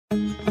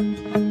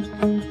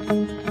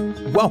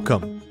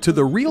Welcome to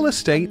the Real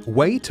Estate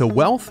Way to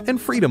Wealth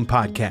and Freedom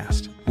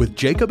podcast with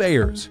Jacob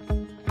Ayers,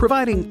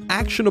 providing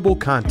actionable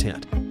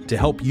content to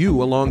help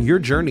you along your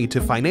journey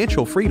to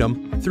financial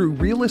freedom through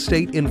real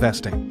estate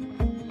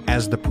investing.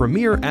 As the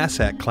premier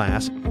asset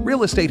class,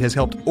 real estate has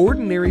helped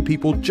ordinary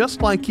people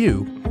just like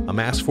you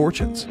amass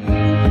fortunes.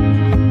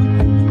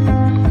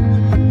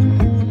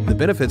 The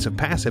benefits of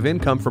passive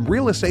income from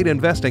real estate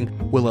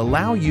investing will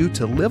allow you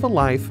to live a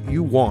life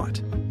you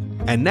want.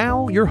 And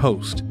now your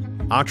host,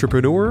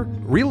 entrepreneur,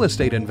 real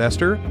estate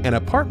investor, and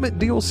apartment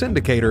deal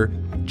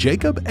syndicator,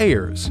 Jacob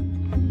Ayers.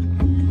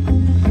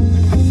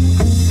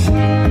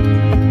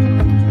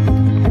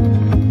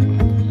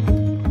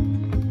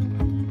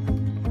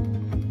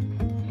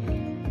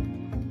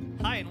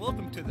 Hi, and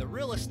welcome to the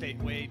Real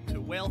Estate Way to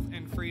Wealth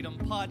and Freedom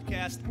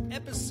podcast,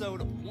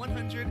 episode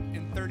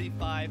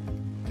 135.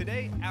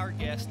 Today, our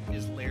guest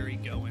is Larry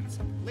Goins.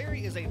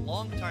 Larry is a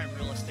longtime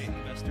real estate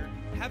investor,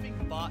 having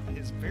bought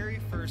his very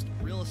first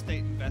real estate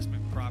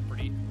investment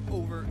property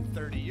over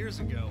 30 years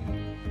ago.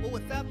 Well,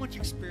 with that much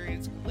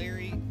experience,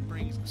 Larry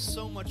brings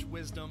so much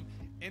wisdom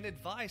and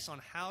advice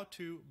on how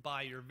to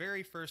buy your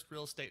very first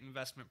real estate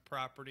investment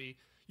property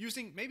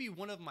using maybe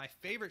one of my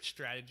favorite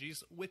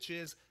strategies, which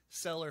is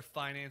seller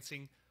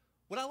financing.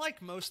 What I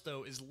like most,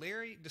 though, is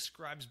Larry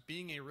describes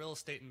being a real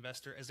estate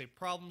investor as a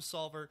problem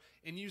solver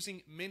and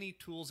using many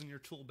tools in your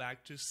tool bag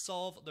to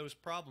solve those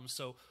problems.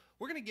 So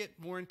we're going to get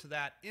more into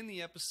that in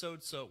the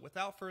episode. So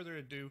without further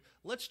ado,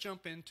 let's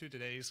jump into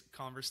today's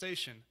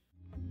conversation.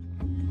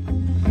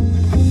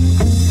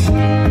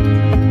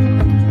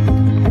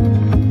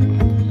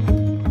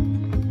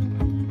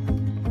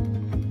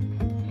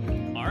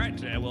 All right,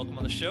 today I welcome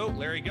on the show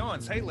Larry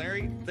Goins. Hey,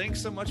 Larry,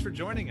 thanks so much for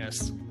joining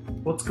us.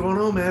 What's going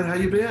on, man? How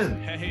you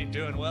been? Hey,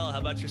 doing well. How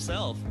about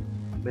yourself?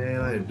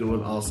 Man, I am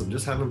doing awesome.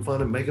 Just having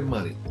fun and making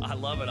money. I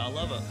love it. I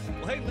love it.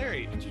 Well, hey,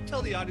 Larry, did you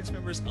tell the audience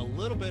members a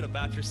little bit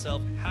about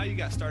yourself, how you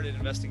got started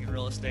investing in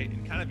real estate,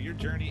 and kind of your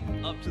journey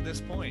up to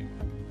this point?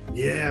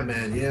 Yeah,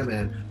 man.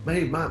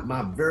 Hey,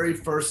 my very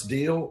first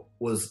deal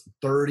was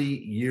 30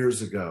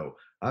 years ago.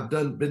 I've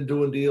been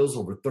doing deals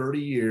over 30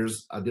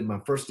 years. I did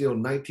my first deal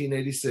in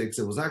 1986.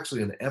 It was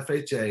actually an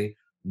FHA,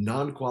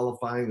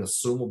 non-qualifying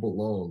assumable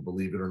loan,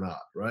 believe it or not,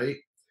 right?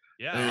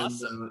 Yeah, and,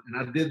 awesome. And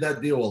I did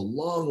that deal a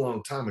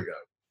long time ago.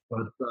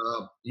 But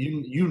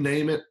you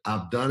name it,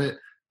 I've done it.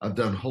 I've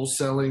done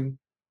wholesaling,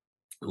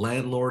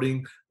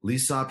 landlording,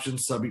 lease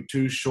options, subject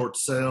to, short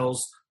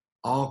sales,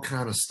 all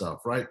kind of stuff,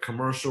 right?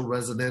 Commercial,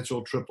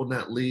 residential, triple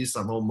net lease.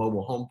 I've owned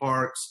mobile home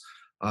parks.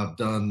 I've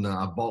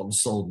bought and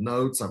sold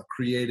notes. I've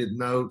created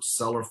notes,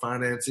 seller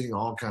financing,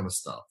 all kind of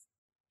stuff.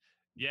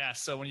 Yeah.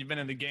 So when you've been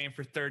in the game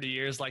for 30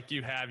 years, like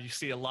you have, you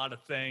see a lot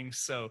of things.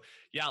 So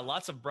yeah,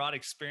 lots of broad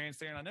experience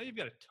there. And I know you've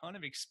got a ton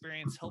of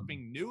experience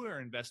helping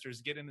newer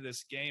investors get into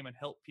this game and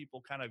help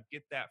people kind of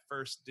get that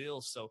first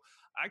deal. So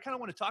I kind of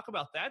want to talk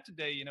about that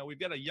today. You know, we've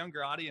got a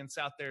younger audience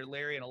out there,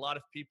 Larry, and a lot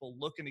of people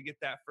looking to get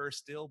that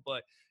first deal.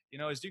 But you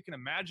know, as you can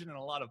imagine, in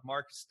a lot of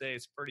markets today,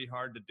 it's pretty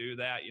hard to do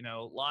that. You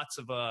know, lots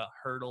of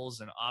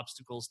hurdles and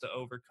obstacles to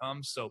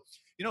overcome. So,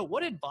 you know,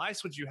 what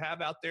advice would you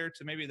have out there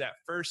to maybe that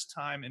first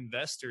time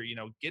investor, you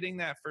know, getting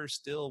that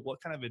first deal?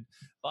 What kind of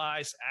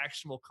advice,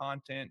 actionable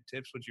content,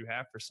 tips would you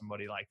have for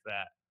somebody like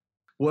that?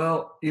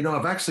 Well, you know,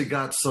 I've actually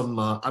got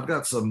I've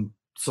got some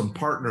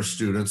partner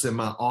students in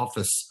my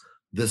office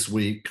this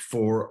week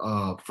for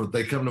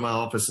they come to my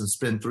office and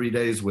spend 3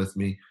 days with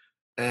me.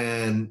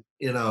 And,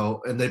 you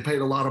know, and they paid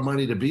a lot of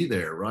money to be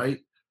there, right?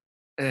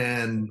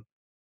 And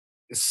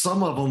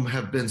some of them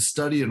have been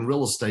studying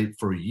real estate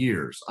for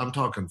years. I'm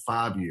talking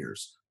 5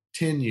 years,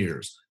 10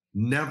 years,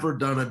 never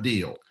done a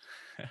deal.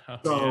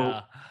 So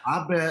yeah.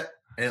 I bet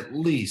at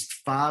least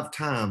 5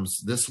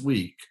 times this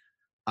week,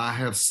 I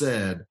have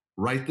said,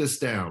 write this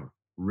down,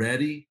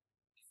 ready,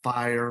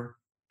 fire,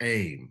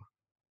 aim,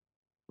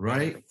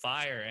 right?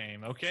 Fire,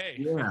 aim. Okay.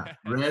 Yeah.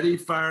 Ready,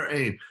 fire,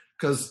 aim.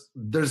 Because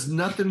there's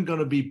nothing going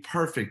to be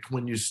perfect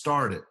when you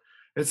start it.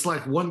 It's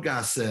like one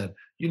guy said,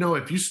 you know,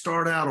 if you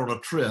start out on a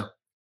trip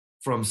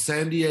from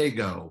San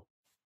Diego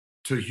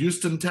to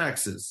Houston,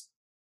 Texas,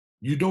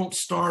 you don't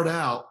start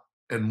out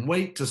and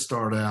wait to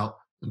start out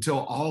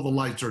until all the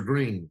lights are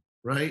green,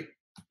 right?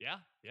 Yeah.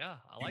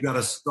 I like you got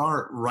to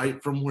start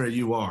right from where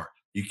you are.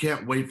 You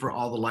can't wait for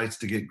all the lights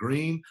to get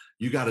green.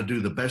 You got to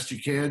do the best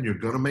you can. You're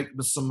going to make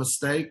some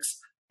mistakes.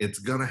 It's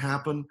going to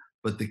happen.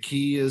 But the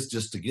key is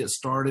just to get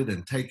started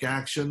and take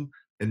action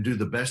and do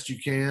the best you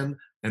can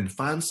and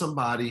find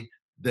somebody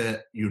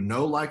that you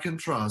know, like, and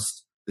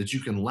trust that you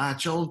can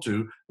latch on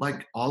to,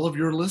 like all of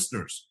your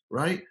listeners,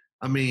 right?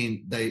 I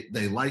mean, they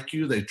like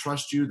you, they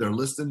trust you, they're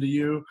listening to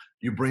you.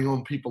 You bring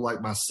on people like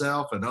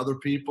myself and other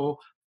people,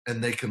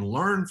 and they can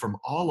learn from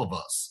all of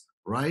us,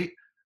 right?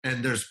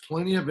 And there's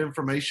plenty of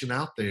information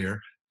out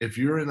there. If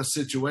you're in a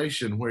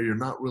situation where you're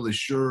not really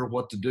sure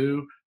what to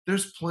do,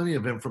 there's plenty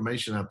of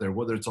information out there,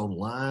 whether it's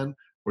online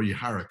or you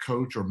hire a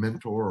coach or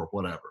mentor or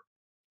whatever.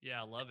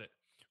 Yeah, I love it.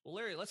 Well,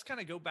 Larry, let's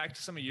kind of go back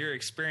to some of your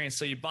experience.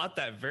 So you bought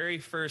that very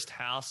first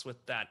house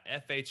with that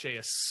FHA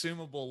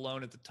assumable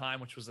loan at the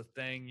time, which was a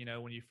thing,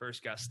 when you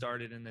first got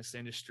started in this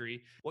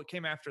industry. What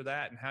came after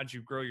that, and how'd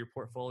you grow your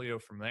portfolio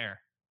from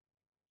there?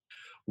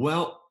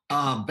 Well,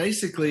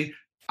 basically,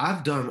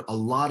 I've done a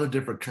lot of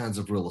different kinds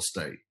of real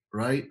estate,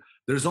 right?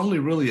 There's only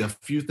really a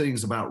few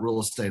things about real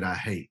estate I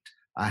hate.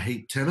 I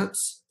hate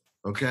tenants.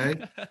 Okay.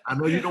 I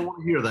know you don't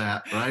want to hear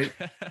that, right?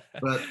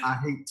 But I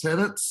hate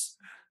tenants.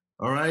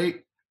 All right.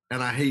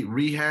 And I hate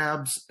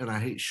rehabs and I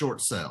hate short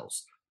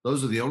sales.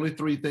 Those are the only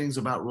three things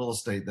about real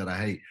estate that I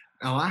hate.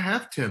 Now, I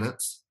have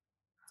tenants,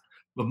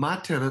 but my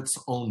tenants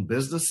own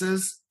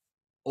businesses,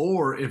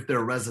 or if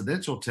they're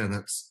residential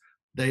tenants,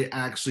 they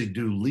actually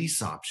do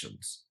lease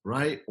options,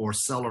 right? Or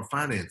seller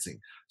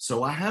financing.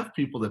 So I have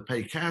people that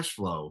pay cash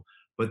flow,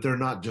 but they're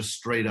not just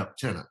straight up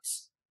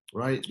tenants,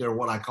 right? They're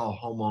what I call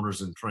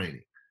homeowners in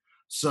training.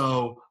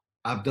 So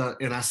I've done,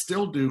 and I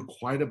still do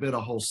quite a bit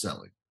of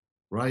wholesaling,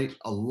 right?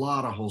 A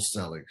lot of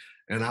wholesaling.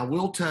 And I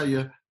will tell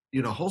you,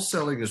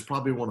 wholesaling is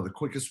probably one of the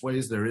quickest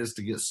ways there is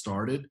to get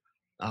started.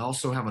 I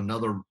also have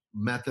another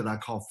method I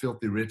call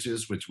filthy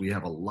riches, which we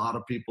have a lot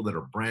of people that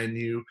are brand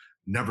new,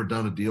 never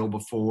done a deal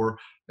before,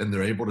 and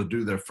they're able to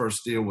do their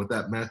first deal with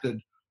that method.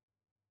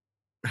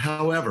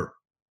 However,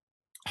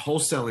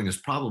 wholesaling is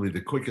probably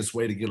the quickest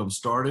way to get them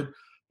started.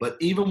 But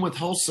even with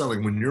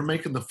wholesaling, when you're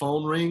making the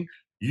phone ring,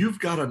 you've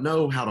got to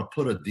know how to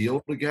put a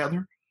deal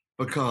together,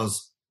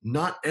 because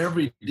not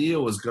every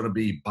deal is going to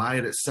be buy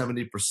it at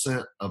 70%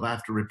 of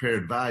after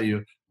repaired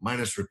value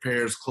minus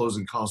repairs,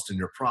 closing cost, and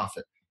your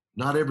profit.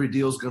 Not every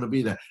deal is going to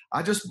be that.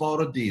 I just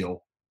bought a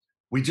deal.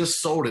 We just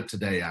sold it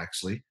today,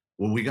 actually.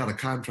 Well, we got a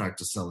contract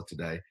to sell it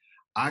today.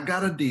 I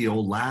got a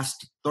deal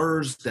last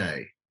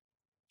Thursday.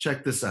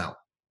 Check this out.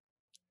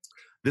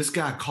 This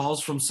guy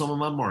calls from some of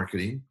my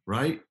marketing,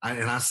 right?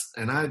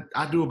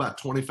 I do about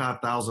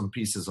 25,000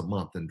 pieces a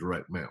month in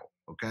direct mail.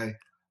 Okay.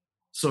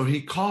 So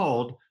he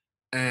called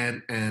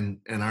and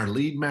our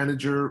lead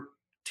manager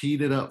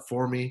teed it up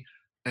for me.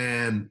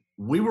 And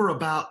we were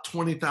about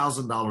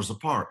 $20,000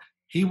 apart.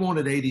 He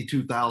wanted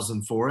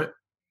 82,000 for it,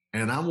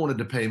 and I wanted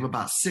to pay him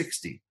about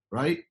 60,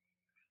 right?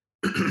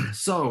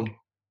 So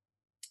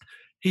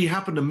he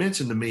happened to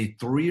mention to me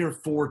 3 or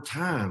 4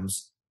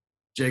 times,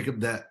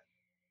 Jacob, that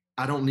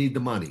I don't need the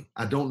money.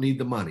 I don't need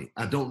the money.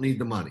 I don't need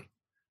the money.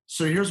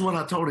 So here's what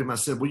I told him. I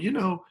said, well,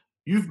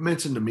 you've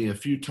mentioned to me a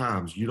few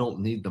times you don't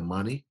need the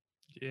money.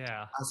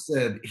 Yeah. I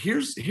said,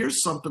 here's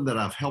something that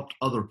I've helped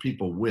other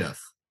people with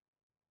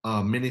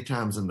many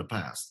times in the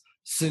past.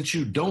 Since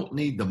you don't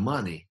need the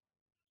money,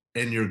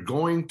 and you're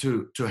going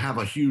to have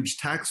a huge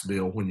tax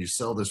bill when you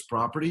sell this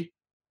property,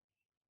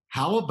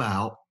 how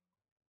about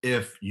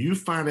if you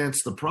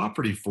finance the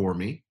property for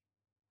me,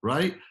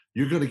 right?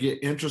 You're going to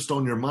get interest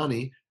on your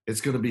money. It's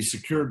going to be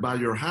secured by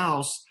your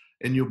house,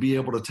 and you'll be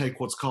able to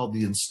take what's called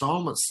the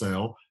installment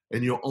sale,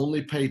 and you'll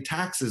only pay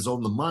taxes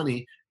on the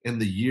money in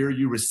the year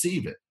you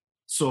receive it.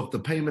 So if the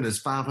payment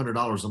is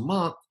 $500 a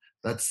month,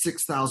 that's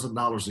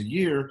 $6,000 a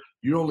year.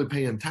 You're only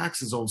paying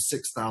taxes on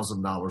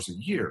 $6,000 a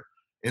year,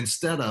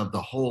 instead of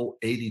the whole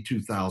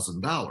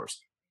 $82,000.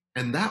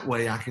 And that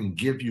way I can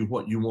give you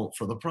what you want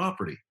for the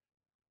property.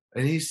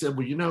 And he said,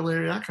 well,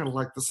 Larry, I kind of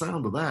like the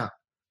sound of that.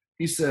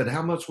 He said,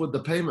 how much would the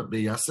payment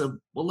be? I said,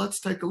 well,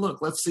 let's take a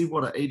look. Let's see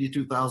what an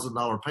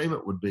 $82,000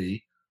 payment would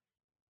be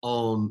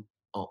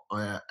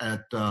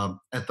at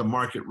the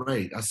market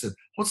rate. I said,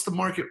 what's the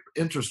market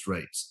interest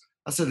rates?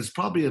 I said, it's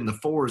probably in the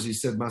 4s. He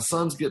said, my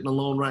son's getting a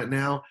loan right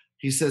now.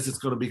 He says it's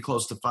going to be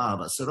close to 5.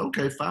 I said,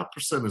 okay, 5%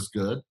 is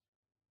good.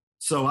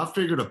 So I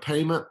figured a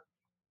payment,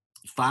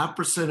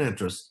 5%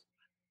 interest,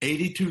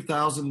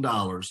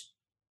 $82,000.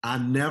 I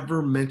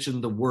never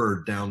mentioned the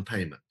word down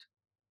payment.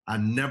 I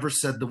never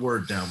said the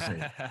word down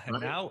payment.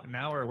 Right?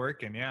 Now we're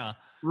working. Yeah.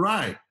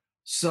 Right.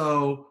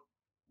 So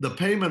the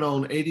payment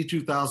on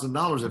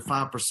 $82,000 at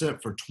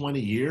 5% for 20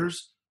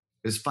 years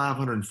is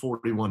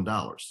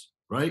 $541.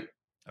 Right.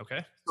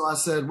 Okay. So I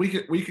said, we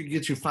could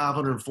get you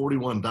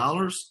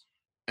 $541.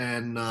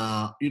 And,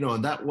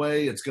 and that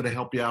way it's going to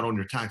help you out on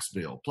your tax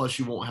bill. Plus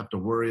you won't have to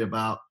worry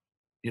about,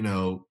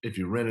 if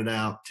you rent it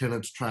out,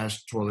 tenants,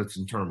 trash, toilets,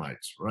 and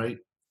termites, right?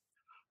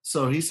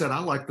 So he said, I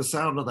like the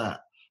sound of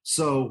that.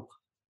 So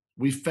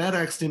we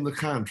FedExed him the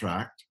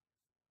contract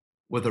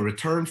with a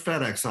returned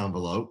FedEx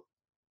envelope,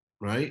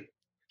 right?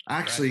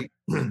 Actually,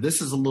 right.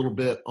 This is a little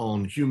bit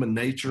on human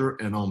nature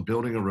and on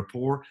building a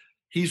rapport.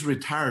 He's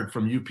retired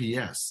from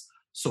UPS.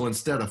 So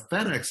instead of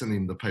FedExing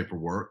him the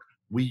paperwork,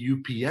 we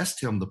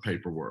UPS'd him the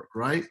paperwork,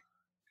 right?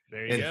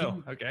 There you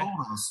go. Okay.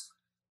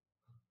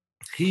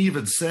 He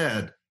even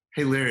said,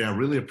 hey, Larry, I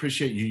really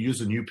appreciate you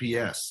using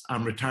UPS.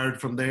 I'm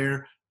retired from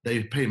there.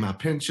 They pay my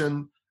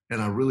pension,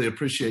 and I really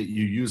appreciate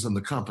you using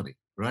the company,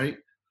 right?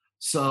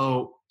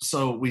 So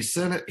we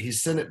sent it. He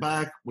sent it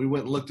back. We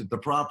went and looked at the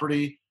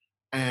property,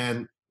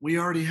 and we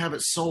already have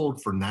it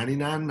sold for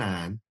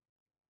 $99,900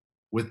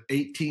 with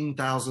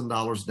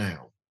 $18,000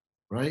 down,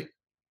 right?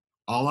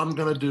 All I'm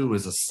going to do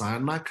is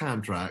assign my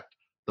contract.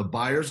 The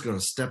buyer's going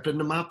to step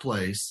into my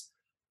place,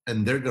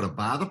 and they're going to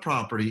buy the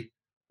property.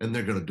 and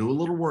they're going to do a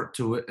little work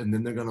to it, and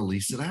then they're going to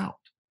lease it out.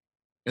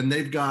 And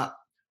they've got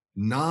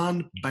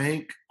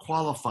non-bank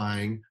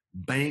qualifying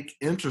bank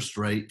interest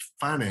rate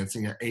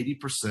financing at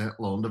 80%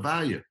 loan to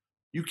value.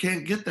 You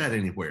can't get that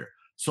anywhere.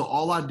 So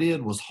all I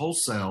did was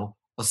wholesale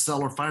a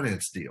seller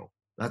finance deal.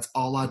 That's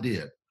all I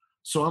did.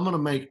 So I'm going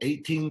to make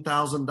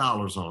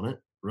 $18,000 on it,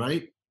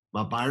 right?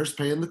 My buyer's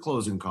paying the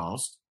closing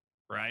cost,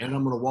 Right. and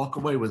I'm going to walk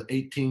away with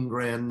 18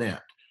 grand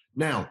net.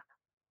 Now,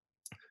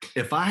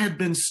 if I had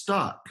been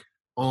stuck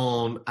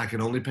on, I can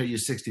only pay you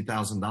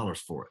 $60,000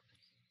 for it,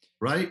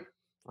 right?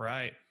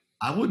 Right.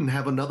 I wouldn't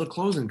have another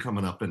closing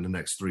coming up in the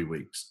next 3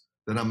 weeks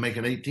that I'm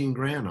making 18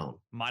 grand on.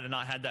 Might have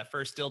not had that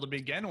first deal to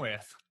begin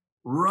with.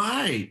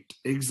 Right.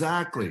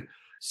 Exactly.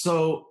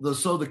 So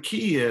the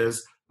key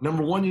is,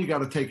 number one, you got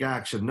to take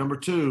action. Number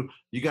two,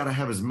 you got to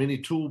have as many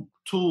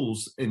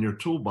tools in your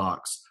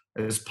toolbox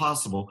as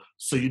possible,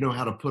 so you know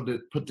how to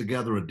put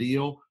together a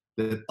deal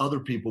that other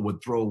people would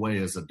throw away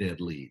as a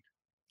dead lead.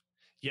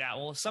 Yeah,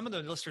 well, some of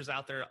the listeners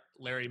out there,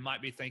 Larry,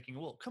 might be thinking,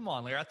 well, come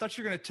on, Larry, I thought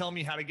you were going to tell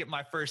me how to get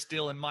my first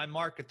deal in my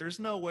market. There's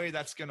no way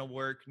that's going to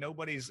work.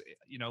 Nobody's,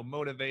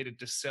 motivated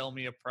to sell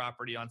me a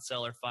property on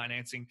seller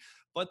financing.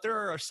 But there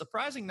are a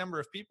surprising number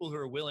of people who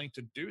are willing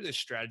to do this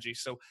strategy.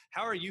 So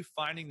how are you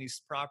finding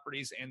these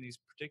properties and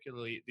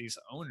particularly these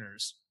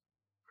owners?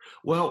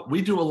 Well,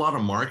 we do a lot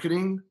of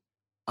marketing.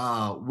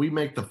 We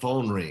make the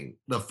phone ring.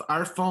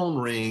 Our phone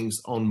rings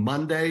on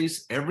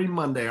Mondays. Every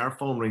Monday, our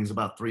phone rings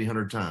about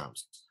 300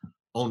 times.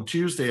 On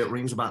Tuesday, it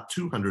rings about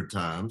 200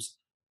 times.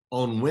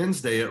 On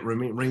Wednesday, it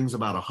rings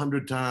about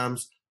 100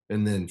 times,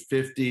 and then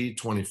 50,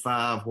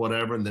 25,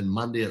 whatever. And then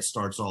Monday, it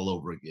starts all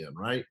over again,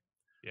 right?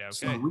 Yeah, okay.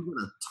 So we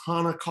get a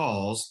ton of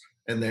calls,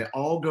 and they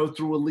all go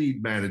through a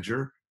lead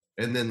manager.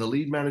 And then the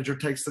lead manager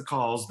takes the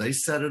calls. They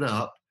set it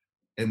up.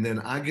 And then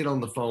I get on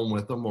the phone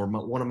with them or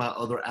one of my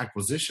other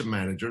acquisition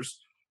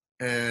managers,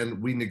 and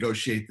we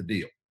negotiate the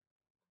deal.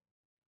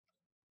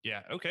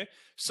 Yeah. Okay.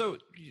 So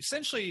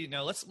essentially,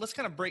 let's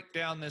kind of break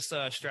down this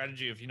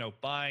strategy of,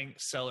 buying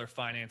seller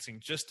financing,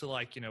 just to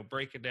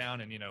break it down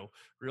and,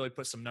 really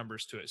put some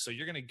numbers to it. So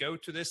you're going to go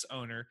to this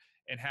owner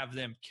and have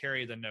them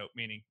carry the note,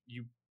 meaning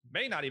you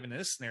may not even in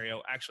this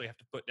scenario actually have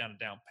to put down a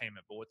down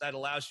payment. But what that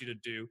allows you to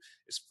do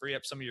is free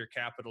up some of your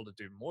capital to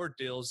do more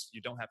deals.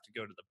 You don't have to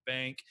go to the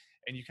bank,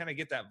 and you kind of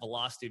get that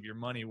velocity of your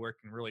money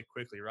working really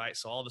quickly, right?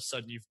 So all of a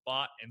sudden you've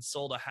bought and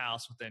sold a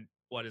house within,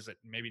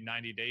 maybe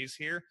 90 days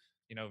here,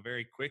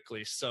 very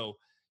quickly. So,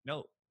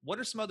 what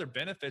are some other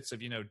benefits of,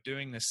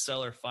 doing this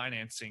seller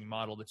financing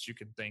model that you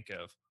can think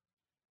of?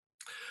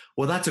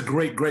 Well, that's a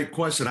great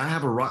question. I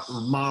have a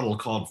model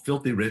called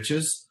Filthy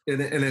Riches,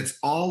 and it's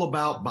all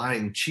about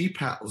buying cheap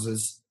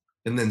houses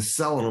and then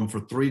selling them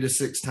for 3 to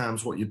 6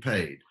 times what you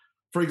paid.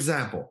 For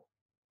example,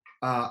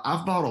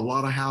 I've bought a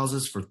lot of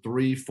houses for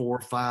 $3,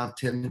 $4,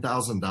 $5,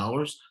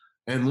 $10,000.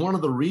 And one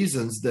of the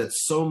reasons that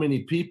so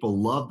many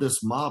people love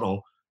this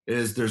model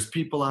is there's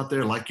people out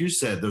there, like you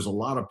said, there's a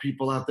lot of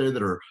people out there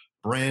that are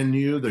brand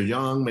new, they're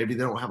young, maybe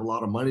they don't have a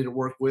lot of money to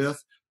work with,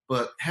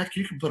 but heck,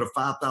 you can put a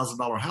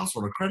 $5,000 house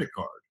on a credit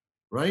card,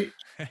 right?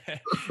 Yeah,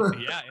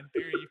 in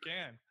theory you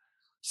can.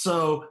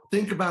 So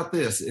think about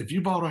this. If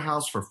you bought a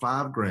house for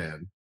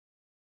 $5,000,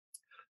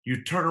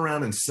 you turn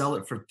around and sell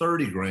it for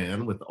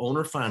 $30,000 with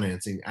owner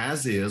financing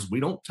as is. We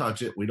don't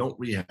touch it. We don't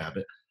rehab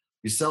it.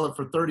 You sell it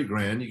for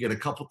 $30,000, you get a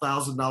couple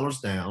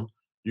 $1,000s down.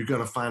 You're going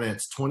to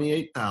finance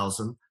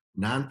 $28,000.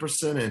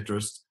 9%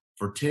 interest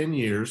for 10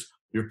 years.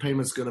 Your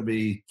payment's going to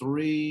be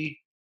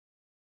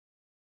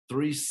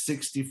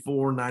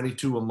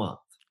 $364.92 a month,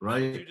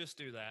 right? You just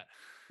do that.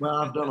 Well,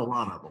 I've done a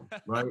lot of them,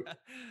 right?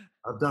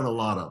 I've done a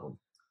lot of them.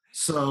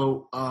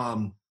 So,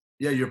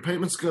 your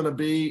payment's going to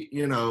be,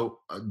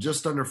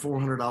 just under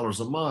 $400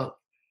 a month.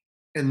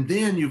 And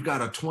then you've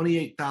got a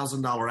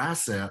 $28,000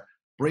 asset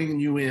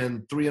bringing you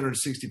in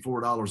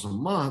 $364 a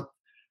month.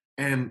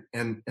 And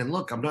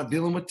look, I'm not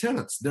dealing with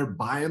tenants. They're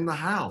buying the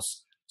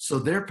house. So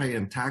they're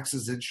paying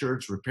taxes,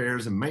 insurance,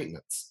 repairs, and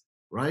maintenance,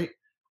 right?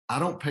 I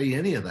don't pay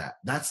any of that.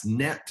 That's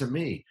net to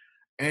me.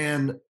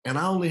 And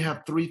I only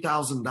have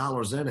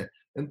 $3,000 in it.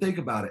 And think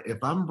about it.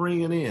 If I'm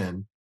bringing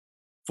in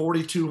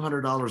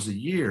 $4,200 a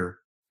year,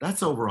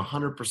 that's over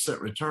 100%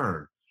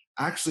 return.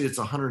 Actually, it's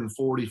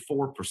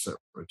 144%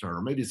 return,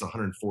 or maybe it's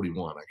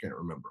 141. I can't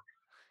remember.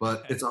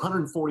 But it's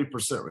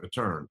 140%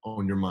 return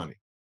on your money.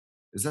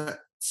 Is that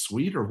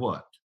sweet or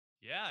what?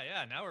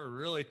 Yeah. Now we're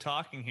really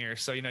talking here.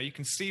 So, you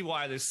can see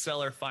why this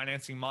seller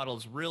financing model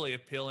is really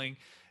appealing.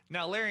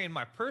 Now, Larry, in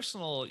my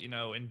personal,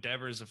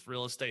 endeavors of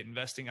real estate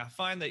investing, I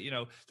find that,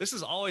 this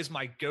is always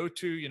my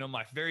go-to,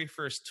 my very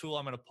first tool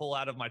I'm going to pull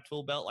out of my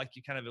tool belt, like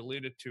you kind of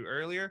alluded to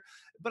earlier.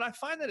 But I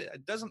find that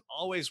it doesn't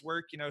always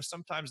work.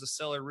 Sometimes the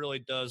seller really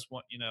does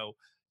want,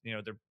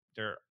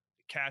 their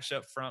cash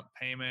up front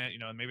payment,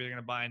 maybe they're going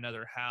to buy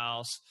another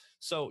house.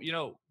 So,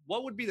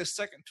 what would be the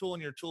second tool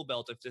in your tool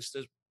belt if this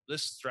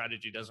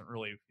strategy doesn't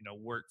really,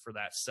 work for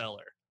that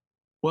seller?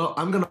 Well,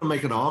 I'm going to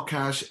make an all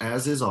cash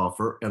as is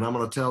offer. And I'm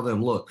going to tell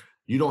them, look,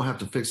 you don't have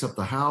to fix up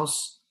the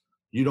house.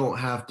 You don't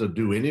have to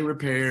do any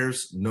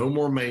repairs, no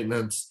more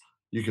maintenance.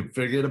 You can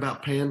forget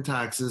about paying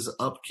taxes,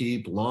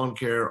 upkeep, lawn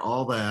care,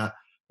 all that.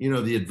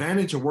 The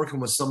advantage of working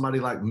with somebody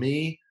like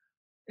me,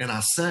 and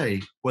I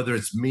say whether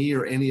it's me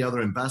or any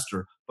other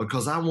investor,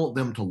 because I want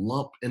them to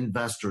lump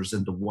investors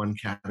into one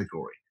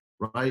category,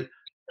 right?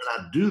 And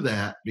I do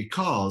that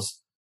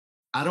because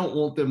I don't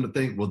want them to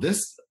think,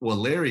 well,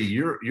 Larry,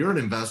 you're an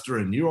investor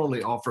and you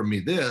only offer me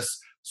this,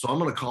 so I'm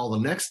going to call the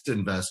next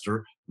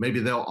investor. Maybe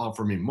they'll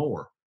offer me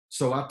more.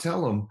 So I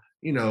tell them,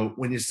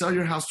 when you sell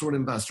your house to an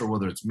investor,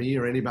 whether it's me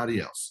or anybody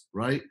else,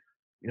 right?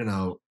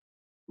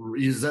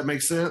 Does that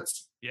make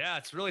sense? Yeah,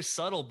 it's really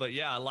subtle, but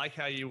yeah, I like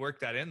how you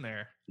work that in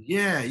there.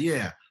 Yeah,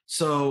 yeah.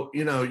 So,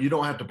 you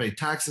don't have to pay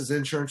taxes,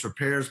 insurance,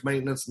 repairs,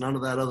 maintenance, none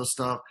of that other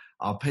stuff.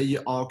 I'll pay you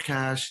all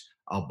cash.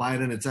 I'll buy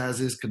it in its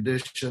as-is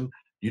condition.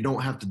 You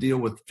don't have to deal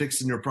with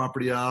fixing your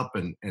property up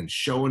and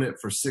showing it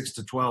for 6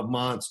 to 12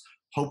 months,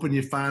 hoping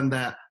you find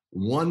that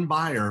one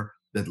buyer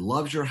that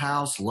loves your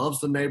house, loves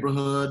the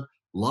neighborhood,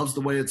 loves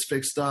the way it's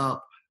fixed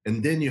up,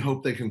 and then you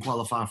hope they can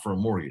qualify for a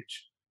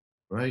mortgage,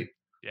 right?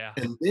 Yeah.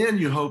 And then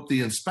you hope the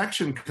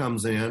inspection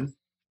comes in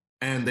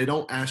and they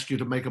don't ask you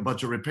to make a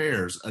bunch of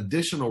repairs,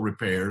 additional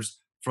repairs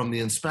from the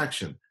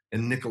inspection,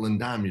 and nickel and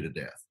dime you to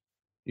death.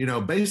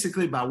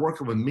 Basically by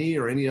working with me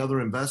or any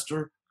other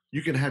investor,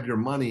 you can have your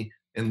money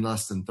in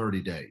less than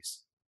 30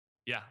 days.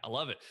 Yeah, I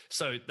love it.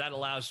 So that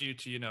allows you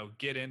to,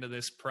 get into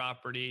this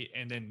property,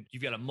 and then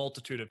you've got a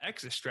multitude of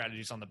exit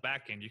strategies on the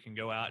back end. You can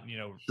go out and,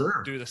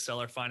 Sure. do the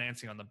seller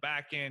financing on the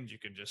back end. You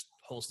can just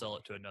wholesale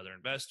it to another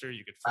investor.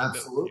 You could flip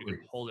Absolutely. it. You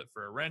can hold it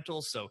for a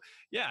rental. So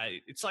yeah,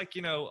 it's like,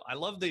 I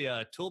love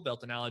the tool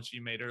belt analogy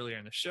you made earlier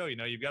in the show.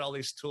 You've got all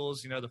these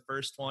tools, the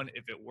first one,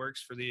 if it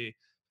works for the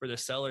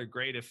seller,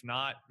 great. If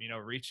not,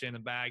 reach in the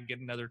bag,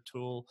 get another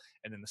tool,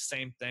 and then the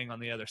same thing on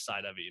the other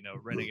side of it,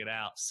 renting it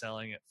out,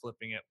 selling it,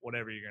 flipping it,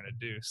 whatever you're going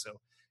to do.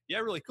 So yeah,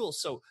 really cool.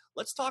 So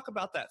let's talk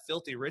about that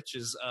Filthy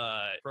Riches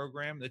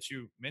program that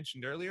you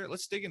mentioned earlier.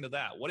 Let's dig into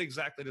that. What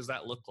exactly does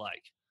that look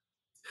like?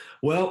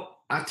 Well,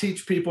 I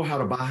teach people how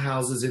to buy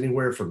houses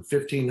anywhere from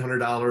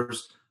 $1,500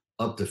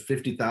 up to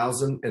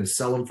 $50,000 and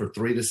sell them for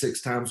 3 to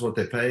 6 times what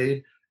they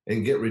paid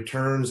and get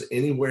returns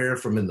anywhere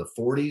from in the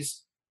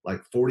 40s,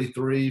 like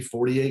 43,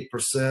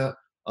 48%,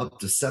 up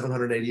to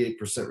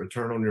 788%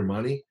 return on your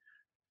money.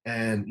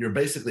 And you're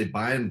basically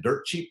buying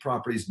dirt cheap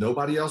properties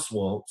nobody else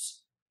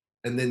wants,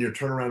 and then you're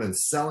turning around and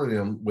selling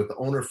them with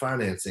owner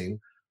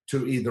financing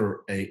to either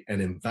an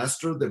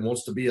investor that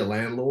wants to be a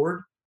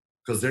landlord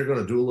because they're going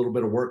to do a little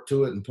bit of work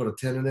to it and put a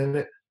tenant in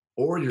it,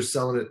 or you're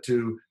selling it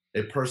to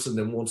a person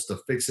that wants to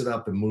fix it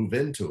up and move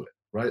into it,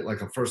 right?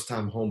 Like a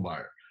first-time home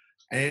buyer.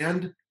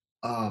 And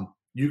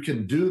you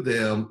can do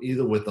them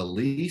either with a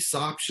lease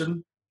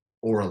option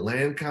or a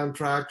land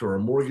contract or a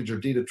mortgage or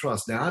deed of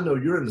trust. Now, I know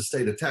you're in the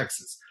state of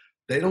Texas.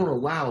 They don't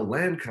allow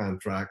land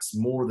contracts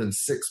more than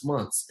 6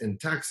 months in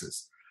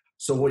Texas.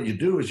 So what you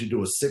do is you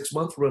do a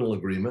 6-month rental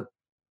agreement,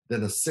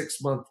 then a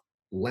 6-month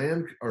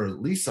land or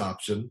lease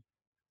option,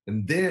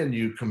 and then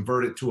you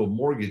convert it to a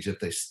mortgage if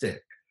they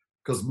stick.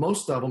 Because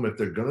most of them, if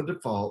they're going to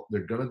default,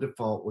 they're going to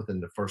default within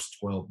the first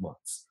 12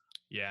 months.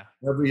 Yeah.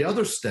 Every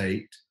other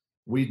state,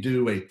 we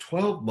do a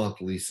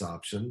 12-month lease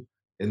option,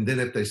 and then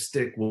if they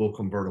stick, we'll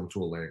convert them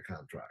to a land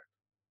contract.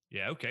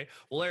 Yeah. Okay.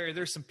 Well, Larry,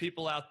 there's some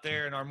people out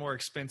there in our more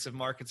expensive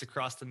markets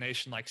across the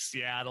nation, like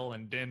Seattle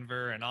and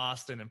Denver and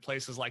Austin and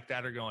places like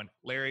that, are going,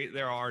 Larry,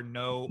 there are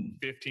no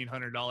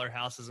 $1,500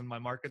 houses in my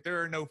market.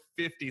 There are no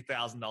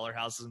 $50,000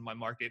 houses in my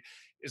market.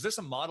 Is this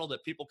a model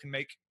that people can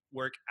make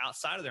work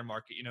outside of their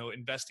market,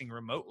 investing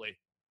remotely?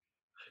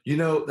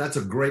 That's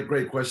a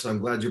great question. I'm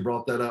glad you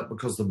brought that up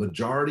because the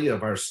majority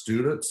of our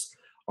students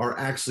are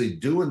actually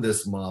doing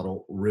this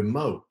model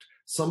remote.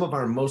 Some of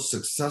our most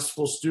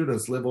successful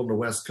students live on the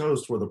West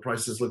Coast where the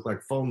prices look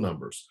like phone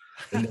numbers.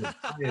 And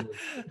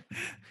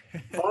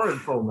foreign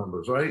phone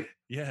numbers, right?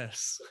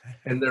 Yes.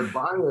 And they're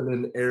buying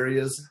in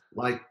areas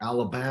like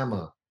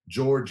Alabama,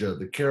 Georgia,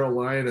 the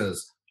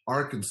Carolinas,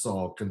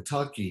 Arkansas,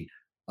 Kentucky,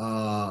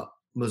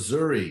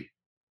 Missouri,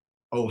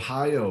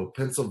 Ohio,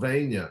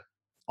 Pennsylvania.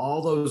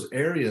 All those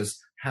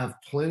areas have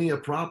plenty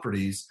of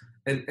properties.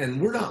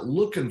 And we're not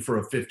looking for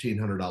a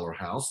 $1,500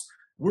 house.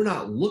 We're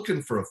not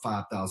looking for a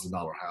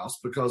 $5,000 house,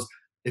 because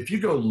if you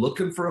go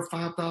looking for a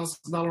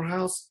 $5,000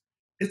 house,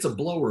 it's a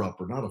blower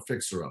upper, not a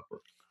fixer upper.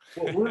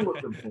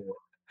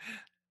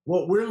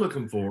 What we're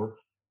looking for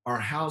are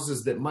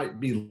houses that might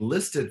be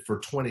listed for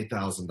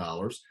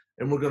 $20,000,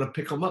 and we're going to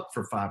pick them up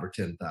for $5,000 or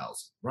 $10,000,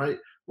 right?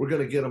 We're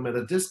going to get them at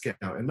a discount,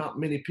 and not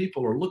many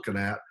people are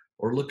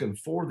looking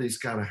for these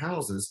kind of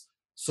houses.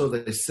 So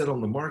they sit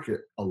on the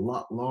market a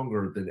lot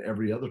longer than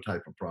every other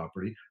type of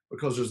property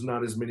because there's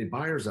not as many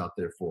buyers out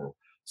there for them.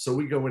 So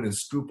we go in and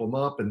scoop them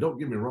up. And don't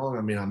get me wrong,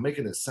 I mean, I'm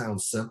making it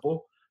sound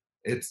simple.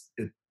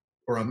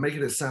 Or I'm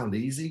making it sound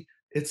easy.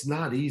 It's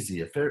not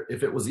easy. If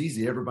it was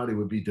easy, everybody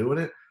would be doing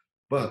it.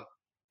 But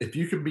if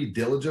you can be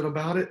diligent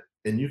about it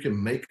and you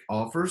can make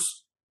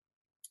offers,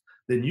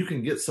 then you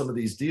can get some of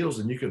these deals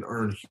and you can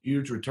earn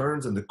huge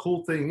returns. And the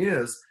cool thing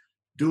is,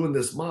 doing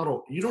this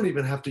model, you don't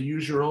even have to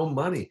use your own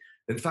money.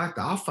 In fact,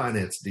 I'll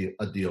finance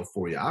a deal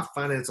for you. I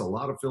finance a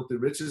lot of Filthy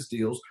Riches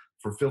deals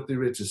for Filthy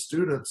Riches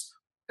students,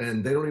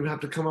 and they don't even have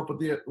to come up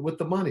with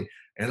the money.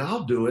 And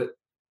I'll do it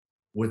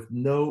with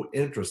no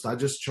interest. I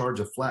just charge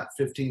a flat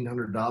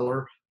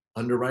 $1,500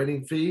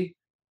 underwriting fee,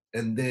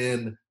 and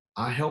then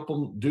I help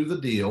them do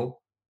the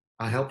deal.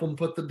 I help them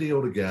put the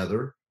deal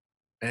together,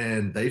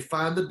 and they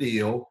find the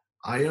deal.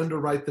 I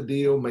underwrite the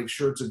deal, make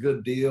sure it's a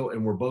good deal,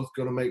 and we're both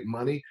going to make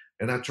money.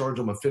 And I charge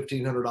them a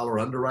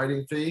 $1,500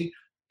 underwriting fee,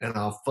 and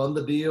I'll fund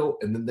the deal,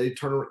 and then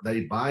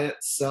they buy it,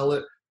 sell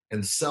it,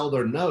 and sell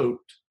their note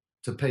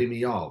to pay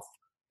me off.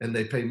 And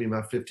they pay me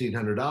my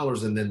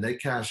 $1,500, and then they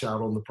cash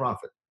out on the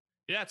profit.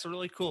 Yeah, it's a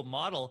really cool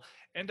model.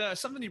 And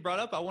something you brought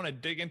up, I want to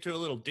dig into a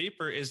little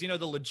deeper is, the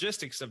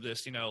logistics of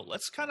this.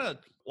 Let's kind of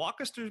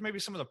walk us through maybe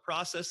some of the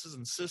processes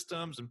and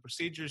systems and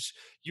procedures,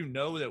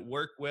 that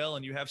work well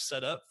and you have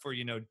set up for,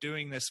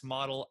 doing this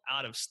model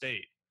out of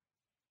state.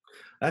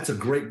 That's a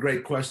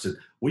great question.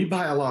 We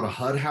buy a lot of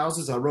HUD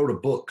houses. I wrote a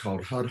book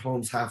called HUD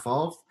Homes Half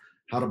Off,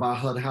 How to Buy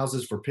HUD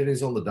Houses for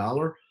Pennies on the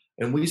Dollar.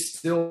 And we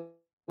still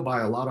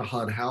buy a lot of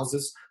HUD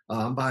houses.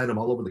 I'm buying them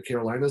all over the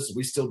Carolinas.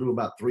 We still do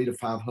about 3 to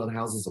 5 HUD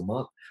houses a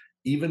month.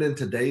 Even in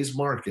today's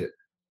market,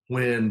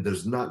 when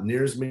there's not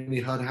near as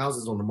many HUD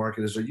houses on the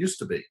market as there used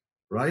to be,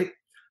 right?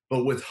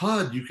 But with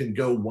HUD, you can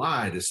go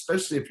wide,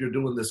 especially if you're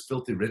doing this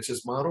Filthy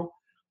Riches model,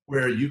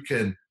 where you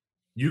can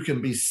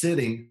be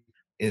sitting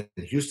in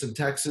Houston,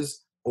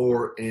 Texas,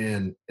 or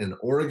in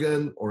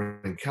Oregon,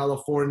 or in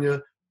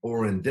California,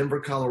 or in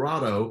Denver,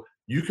 Colorado.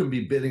 You can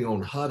be bidding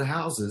on HUD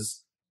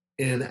houses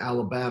in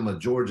Alabama,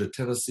 Georgia,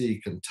 Tennessee,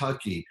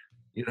 Kentucky,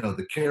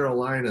 the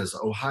Carolinas,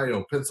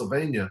 Ohio,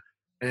 Pennsylvania,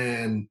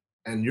 and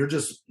you're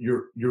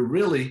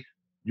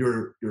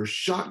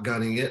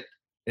shotgunning it,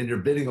 and you're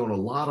bidding on a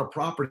lot of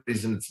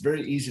properties, and it's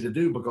very easy to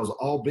do because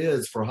all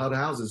bids for HUD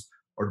houses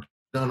are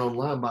done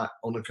online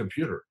on the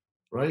computer,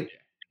 right?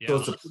 Yeah. So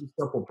it's a pretty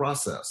simple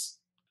process.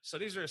 So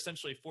these are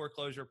essentially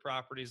foreclosure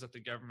properties that the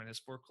government has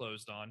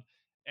foreclosed on.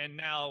 And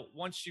now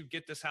once you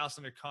get this house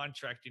under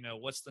contract,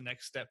 what's the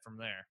next step from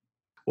there?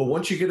 Well,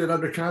 once you get it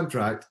under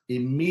contract,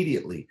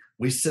 immediately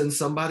we send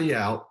somebody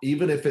out,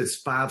 even if it's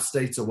 5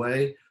 states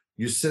away,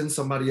 you send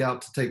somebody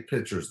out to take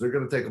pictures. They're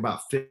going to take about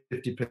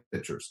 50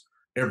 pictures.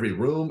 Every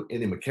room,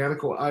 any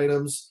mechanical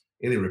items,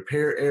 any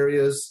repair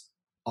areas,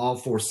 all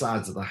 4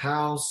 sides of the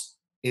house,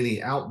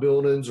 any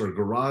outbuildings or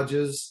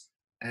garages,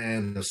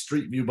 and the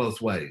street view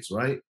both ways,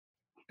 right?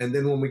 And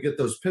then when we get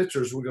those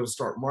pictures, we're going to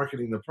start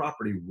marketing the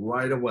property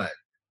right away,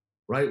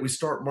 right? We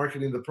start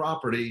marketing the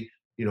property,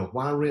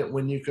 why rent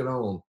when you can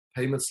own?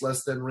 Payments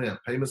less than rent,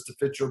 payments to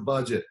fit your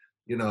budget.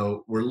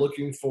 We're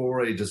looking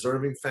for a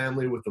deserving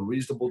family with a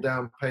reasonable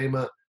down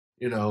payment,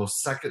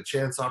 second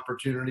chance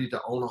opportunity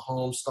to own a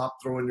home. Stop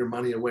throwing your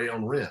money away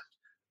on rent.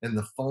 And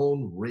the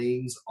phone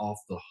rings off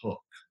the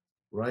hook,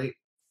 right?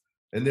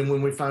 And then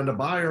when we find a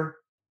buyer,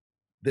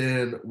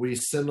 then we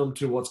send them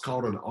to what's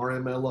called an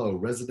RMLO,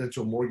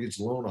 Residential Mortgage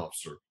Loan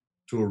Officer,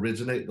 to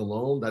originate the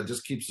loan. That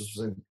just keeps us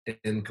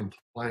in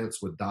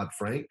compliance with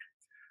Dodd-Frank.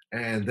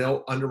 And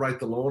they'll underwrite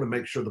the loan and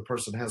make sure the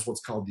person has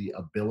what's called the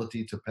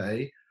ability to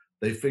pay.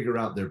 They figure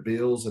out their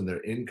bills and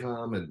their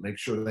income and make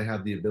sure they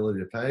have the ability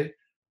to pay.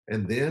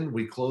 And then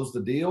we close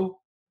the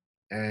deal,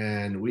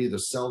 and we either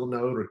sell the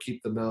note or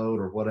keep the note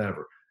or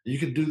whatever. You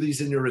can do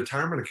these in your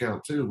retirement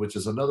account too, which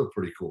is another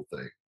pretty cool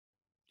thing.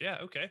 Yeah.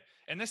 Okay.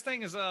 And this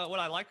thing is what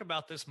I like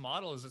about this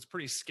model is it's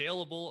pretty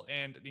scalable,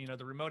 and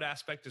the remote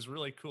aspect is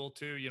really cool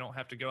too. You don't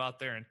have to go out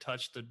there and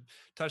touch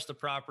the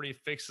property,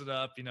 fix it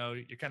up.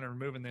 You're kind of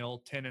removing the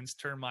old tenants,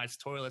 termites,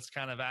 toilets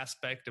kind of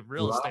aspect of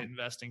real estate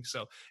investing.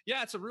 So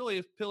yeah, it's a really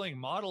appealing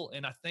model.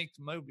 And I think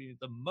maybe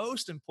the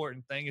most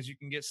important thing is you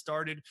can get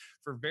started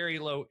for very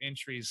low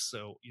entries.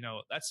 So,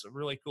 that's a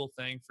really cool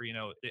thing for,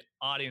 the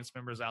audience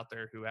members out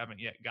there who haven't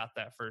yet got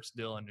that first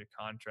deal under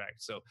contract.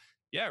 So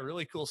yeah,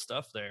 really cool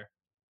stuff there.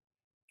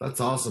 That's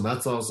awesome.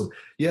 That's awesome.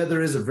 Yeah,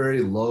 there is a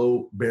very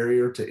low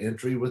barrier to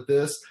entry with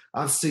this.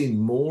 I've seen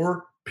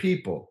more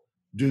people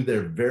do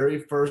their very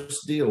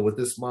first deal with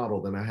this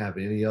model than I have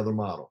any other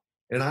model.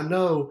 And I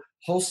know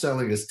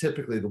wholesaling is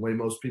typically the way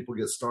most people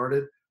get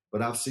started,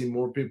 but I've seen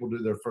more people do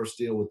their first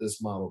deal with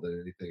this model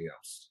than anything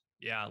else.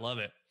 Yeah, I love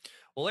it.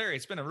 Well, Larry,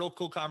 it's been a real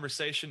cool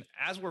conversation.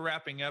 As we're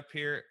wrapping up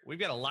here, we've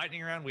got a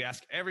lightning round. We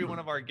ask every one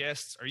of our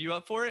guests. Are you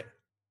up for it?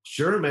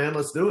 Sure, man.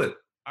 Let's do it.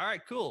 All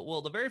right, cool.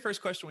 Well, the very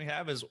first question we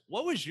have is,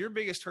 what was your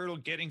biggest hurdle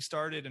getting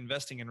started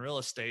investing in real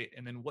estate?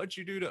 And then what'd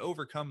you do to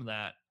overcome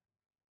that?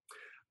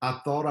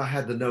 I thought I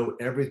had to know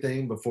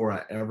everything before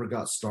I ever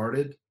got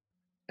started.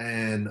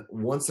 And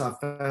once I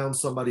found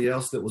somebody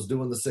else that was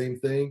doing the same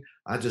thing,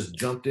 I just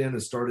jumped in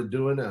and started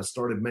doing it. I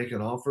started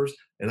making offers,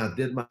 and I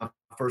did my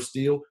first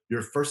deal.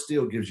 Your first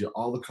deal gives you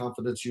all the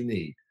confidence you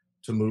need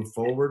to move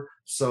forward.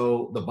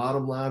 So the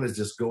bottom line is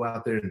just go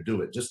out there and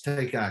do it. Just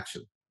take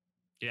action.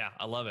 Yeah,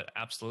 I love it.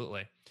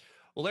 Absolutely.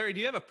 Well, Larry,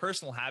 do you have a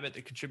personal habit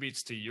that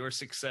contributes to your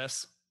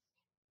success?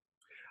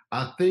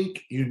 I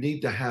think you need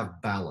to have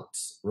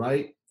balance,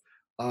 right?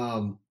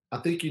 I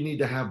think you need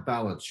to have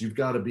balance. You've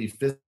got to be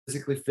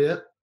physically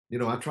fit.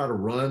 I try to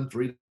run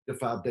 3 to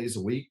 5 days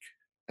a week,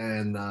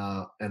 and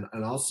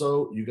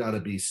also you got to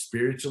be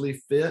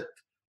spiritually fit.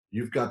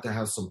 You've got to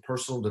have some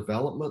personal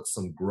development,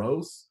 some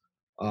growth.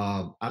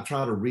 I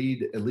try to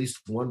read at least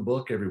one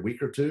book every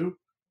week or two.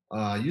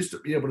 I used to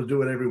be able to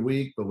do it every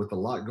week, but with a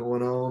lot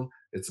going on,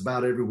 it's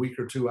about every week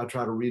or two I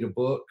try to read a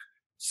book.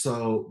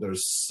 So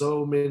there's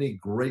so many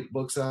great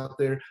books out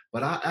there,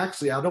 but I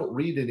don't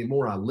read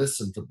anymore. I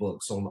listen to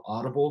books on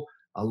Audible.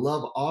 I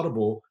love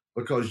Audible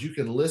because you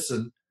can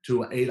listen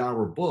to an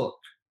 8-hour book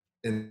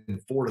in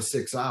 4 to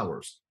 6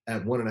 hours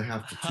at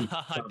 1.5 to 2 I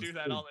times do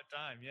that speed. all the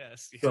time.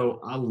 Yes. Yeah.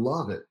 So I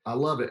love it. I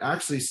love it.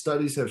 Actually,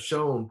 studies have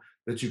shown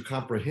that you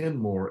comprehend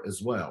more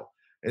as well.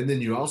 And then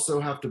you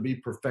also have to be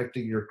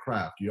perfecting your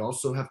craft. You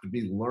also have to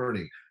be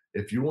learning.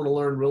 If you want to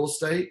learn real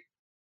estate,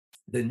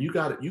 then you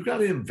got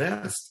to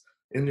invest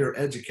in your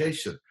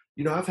education.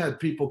 I've had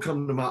people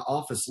come to my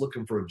office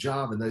looking for a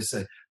job and they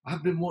say,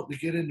 I've been wanting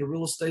to get into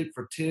real estate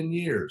for 10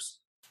 years.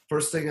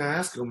 First thing I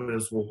ask them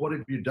is, well, what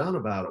have you done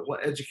about it?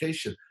 What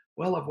education?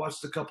 Well, I've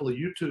watched a couple of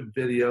YouTube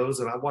videos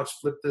and I watched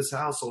Flip This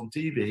House on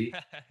TV.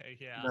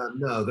 Yeah.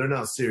 No, they're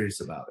not serious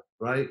about it,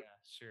 right?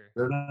 Yeah, sure.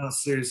 They're not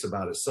serious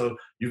about it. So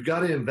you've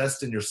got to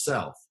invest in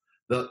yourself.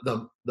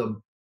 The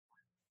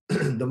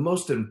the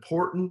most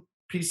important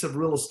piece of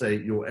real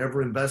estate you'll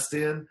ever invest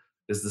in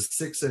is the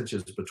 6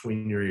 inches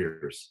between your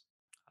ears.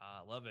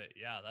 I love it.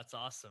 Yeah, that's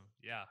awesome.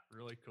 Yeah,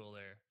 really cool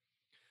there.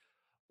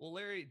 Well,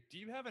 Larry, do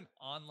you have an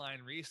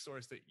online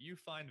resource that you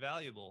find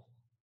valuable?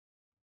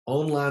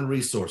 Online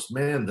resource,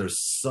 man, there's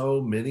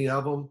so many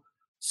of them.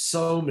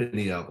 So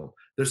many of them.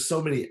 There's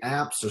so many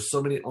apps. There's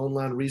so many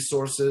online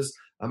resources.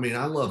 I mean,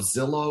 I love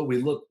Zillow.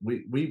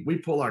 We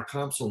pull our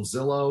comps on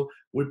Zillow.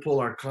 We pull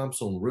our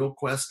comps on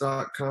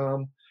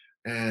realquest.com.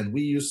 And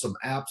we use some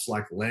apps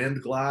like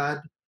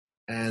LandGlide,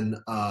 and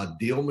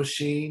Deal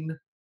Machine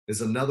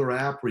is another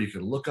app where you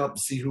can look up and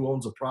see who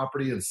owns a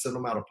property and send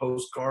them out a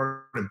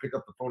postcard and pick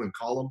up the phone and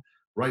call them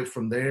right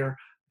from there.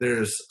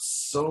 There's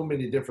so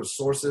many different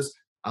sources.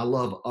 I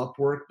love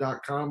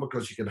Upwork.com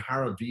because you can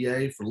hire a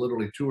VA for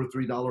literally $2 or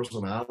 $3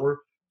 an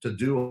hour to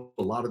do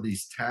a lot of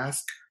these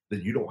tasks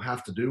that you don't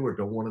have to do or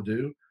don't want to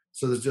do.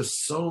 So there's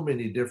just so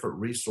many different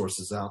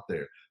resources out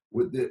there.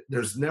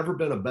 There's never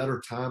been a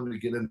better time to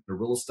get into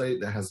real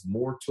estate that has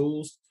more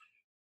tools.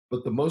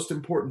 But the most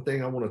important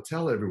thing I want to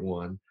tell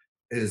everyone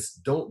is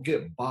don't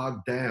get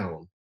bogged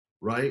down,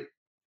 right?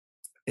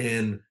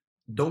 And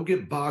don't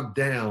get bogged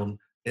down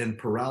in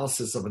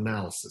paralysis of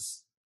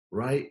analysis,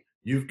 right?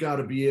 You've got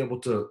to be able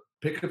to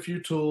pick a few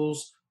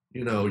tools,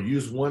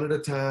 use one at a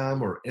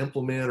time or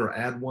implement or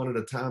add one at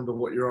a time to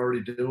what you're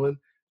already doing,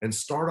 and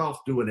start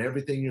off doing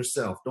everything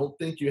yourself. Don't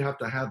think you have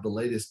to have the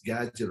latest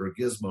gadget or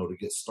gizmo to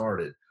get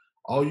started.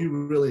 All you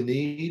really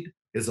need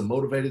is a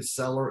motivated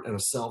seller and a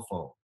cell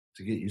phone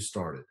to get you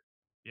started.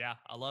 Yeah,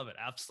 I love it.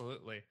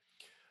 Absolutely.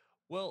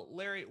 Well,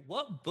 Larry,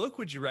 what book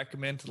would you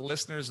recommend to the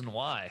listeners and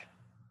why?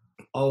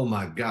 Oh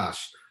my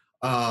gosh.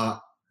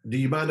 Do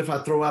you mind if I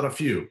throw out a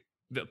few?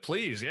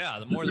 Please, yeah,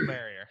 the more the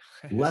merrier.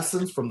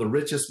 Lessons from the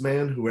Richest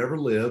Man Who Ever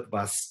Lived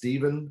by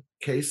Stephen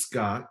K.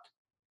 Scott.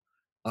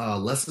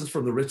 Lessons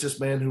from the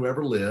Richest Man Who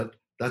Ever Lived.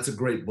 That's a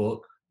great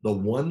book. The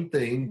One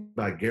Thing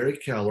by Gary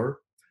Keller.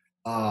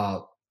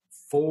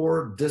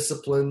 4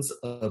 Disciplines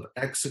of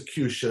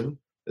Execution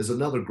is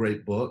another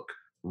great book.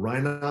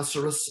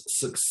 Rhinoceros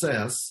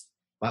Success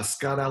by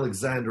Scott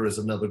Alexander is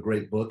another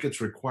great book.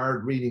 It's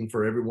required reading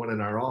for everyone in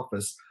our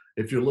office.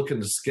 If you're looking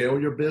to scale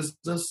your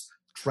business,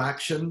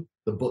 Traction,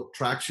 the book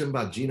Traction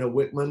by Gino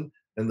Wickman,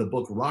 and the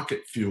book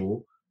Rocket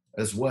Fuel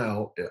as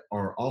well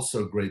are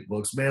also great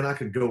books. Man, I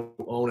could go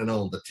on and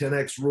on. The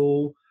 10X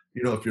Rule,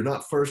 if you're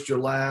not first, you're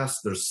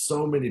last. There's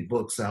so many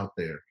books out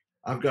there.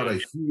 I've got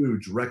a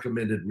huge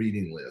recommended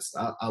reading list.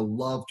 I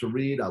love to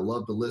read, I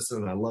love to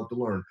listen, and I love to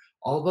learn.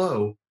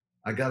 Although,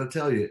 I got to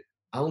tell you,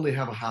 I only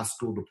have a high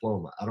school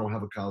diploma. I don't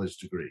have a college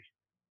degree.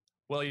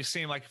 Well, you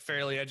seem like a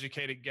fairly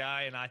educated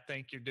guy, and I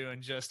think you're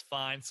doing just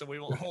fine, so we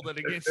won't hold it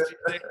against you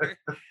there.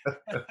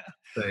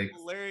 Thanks.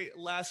 Well, Larry,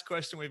 last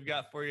question we've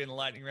got for you in the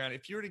lightning round.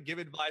 If you were to give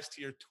advice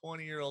to your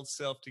 20-year-old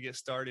self to get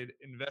started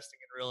investing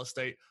in real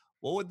estate,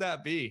 what would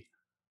that be?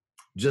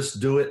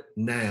 Just do it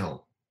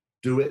now.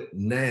 Do it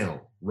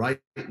now,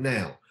 right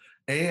now.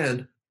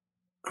 And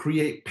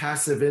create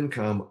passive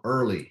income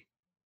early,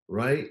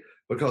 right?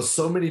 Because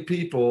so many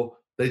people,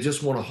 they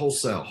just want to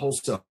wholesale,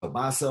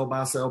 buy, sell,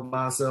 buy, sell,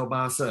 buy, sell,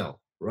 buy, sell,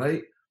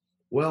 right?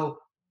 Well,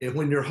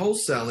 when you're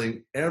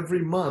wholesaling, every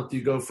month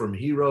you go from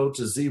hero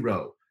to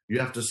zero. You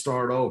have to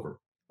start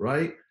over,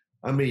 right?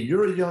 I mean,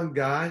 you're a young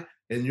guy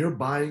and you're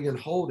buying and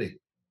holding.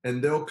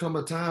 And there'll come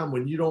a time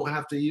when you don't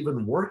have to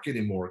even work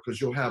anymore because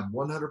you'll have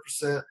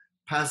 100%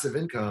 passive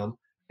income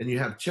and you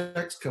have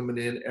checks coming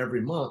in every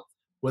month.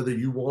 whether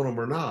you want them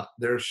or not,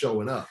 they're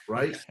showing up,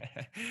 right?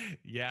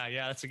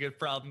 Yeah, that's a good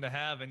problem to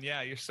have. And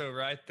yeah, you're so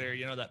right there.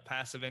 That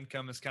passive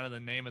income is kind of the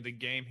name of the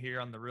game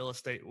here on the Real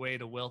Estate Way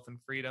to Wealth and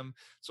Freedom.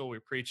 It's what we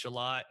preach a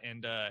lot.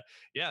 And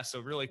yeah, so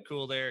really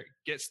cool there.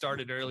 Get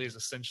started early is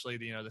essentially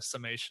the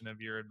summation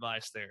of your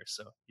advice there.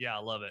 So yeah,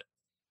 I love it.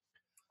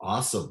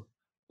 Awesome.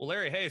 Well,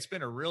 Larry, hey, it's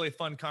been a really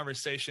fun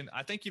conversation.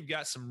 I think you've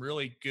got some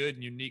really good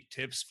and unique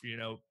tips for,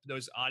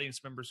 those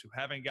audience members who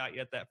haven't got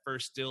yet that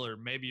first deal, or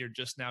maybe you're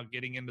just now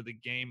getting into the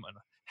game on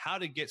how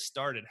to get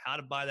started, how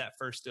to buy that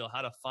first deal,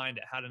 how to find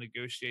it, how to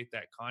negotiate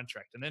that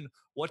contract, and then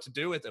what to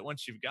do with it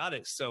once you've got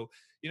it. So,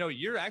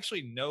 you're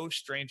actually no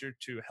stranger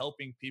to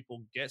helping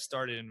people get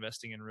started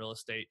investing in real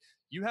estate.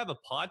 You have a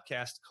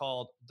podcast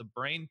called the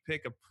Brain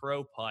Pick a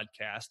Pro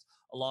podcast,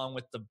 along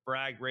with the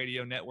Brag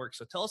Radio Network.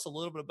 So tell us a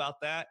little bit about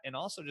that, and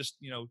also just,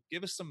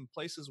 give us some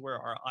places where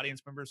our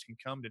audience members can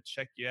come to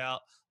check you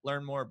out,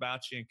 learn more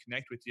about you, and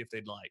connect with you if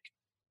they'd like.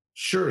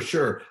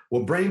 Sure.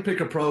 Well, Brain Pick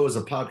a Pro is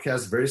a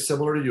podcast very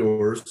similar to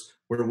yours,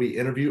 where we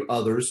interview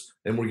others,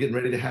 and we're getting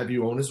ready to have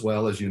you on as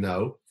well, as you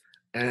know.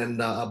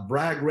 And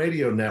Brag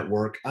Radio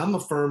Network, I'm a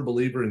firm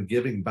believer in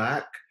giving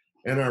back.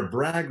 And our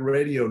Brag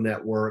Radio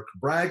Network,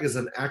 Brag is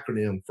an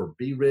acronym for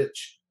Be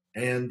Rich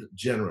and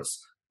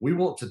Generous. We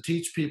want to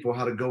teach people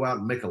how to go out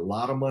and make a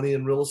lot of money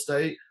in real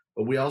estate,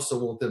 but we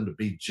also want them to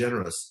be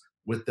generous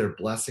with their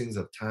blessings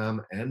of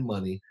time and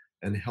money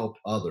and help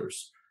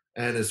others.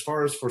 And as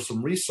far as for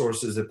some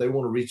resources, if they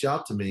want to reach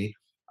out to me,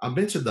 I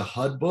mentioned the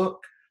HUD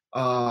book.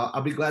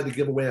 I'll be glad to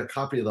give away a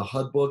copy of the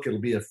HUD book. It'll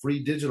be a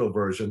free digital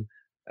version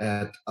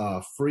at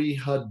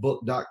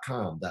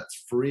freehudbook.com.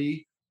 That's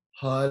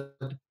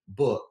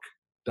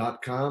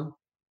freehudbook.com.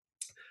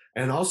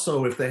 And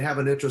also, if they have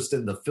an interest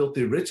in the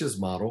Filthy Riches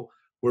model,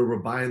 where we're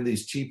buying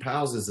these cheap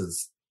houses and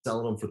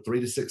selling them for 3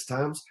 to 6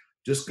 times,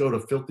 just go to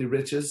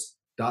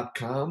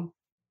filthyriches.com,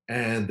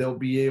 and they'll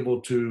be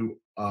able to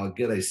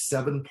get a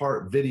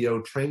 7-part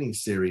video training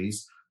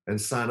series and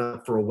sign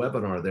up for a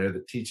webinar there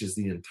that teaches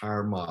the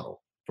entire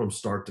model from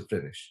start to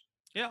finish.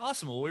 Yeah,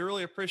 awesome. Well, we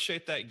really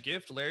appreciate that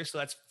gift, Larry. So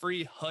that's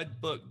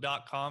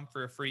freehudbook.com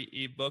for a free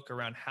ebook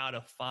around how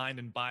to find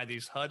and buy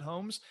these HUD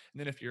homes.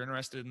 And then if you're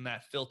interested in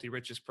that Filthy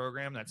Riches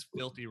program, that's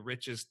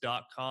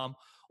filthyriches.com.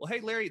 Well, hey,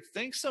 Larry,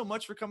 thanks so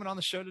much for coming on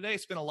the show today.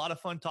 It's been a lot of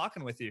fun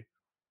talking with you.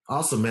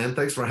 Awesome, man.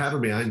 Thanks for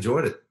having me. I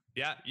enjoyed it.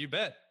 Yeah, you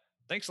bet.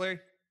 Thanks,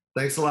 Larry.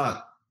 Thanks a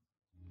lot.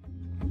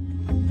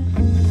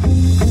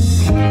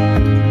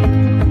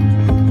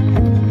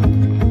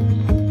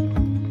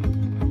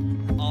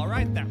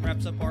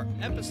 Up our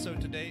episode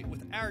today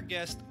with our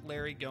guest,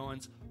 Larry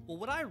Goins. Well,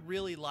 what I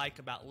really like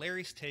about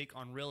Larry's take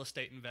on real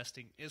estate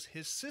investing is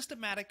his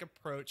systematic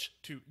approach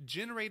to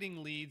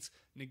generating leads,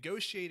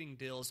 negotiating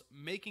deals,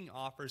 making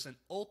offers, and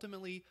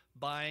ultimately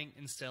buying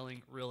and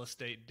selling real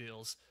estate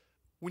deals.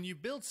 When you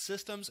build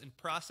systems and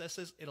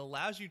processes, it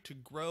allows you to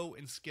grow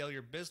and scale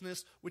your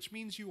business, which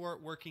means you are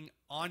working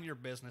on your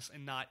business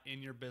and not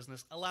in your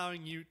business,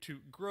 allowing you to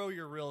grow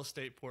your real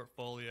estate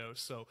portfolio.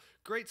 So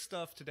great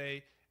stuff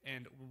today.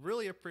 And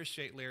really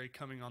appreciate Larry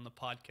coming on the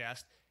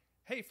podcast.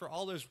 Hey, for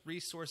all those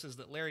resources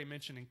that Larry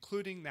mentioned,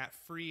 including that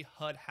free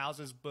HUD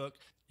Houses book,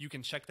 you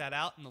can check that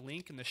out in the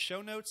link in the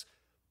show notes.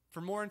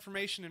 For more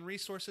information and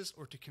resources,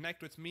 or to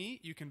connect with me,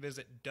 you can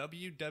visit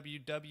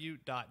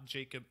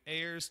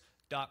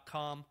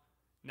www.jacobayers.com.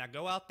 Now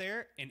go out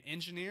there and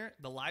engineer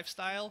the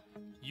lifestyle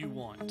you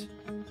want.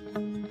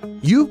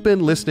 You've been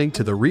listening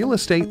to the Real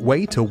Estate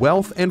Way to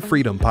Wealth and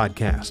Freedom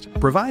podcast,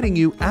 providing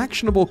you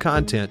actionable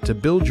content to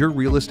build your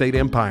real estate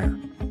empire.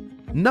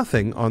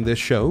 Nothing on this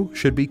show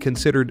should be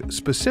considered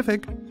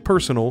specific,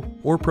 personal,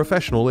 or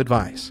professional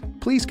advice.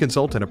 Please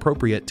consult an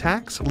appropriate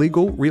tax,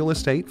 legal, real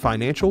estate,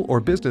 financial, or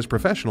business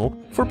professional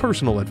for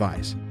personal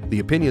advice. The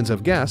opinions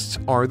of guests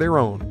are their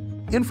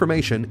own.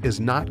 Information is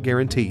not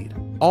guaranteed.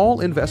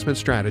 All investment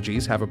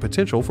strategies have a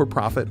potential for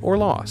profit or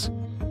loss.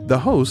 The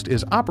host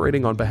is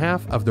operating on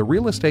behalf of the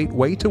Real Estate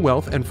Way to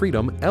Wealth and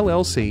Freedom,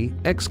 LLC,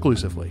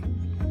 exclusively.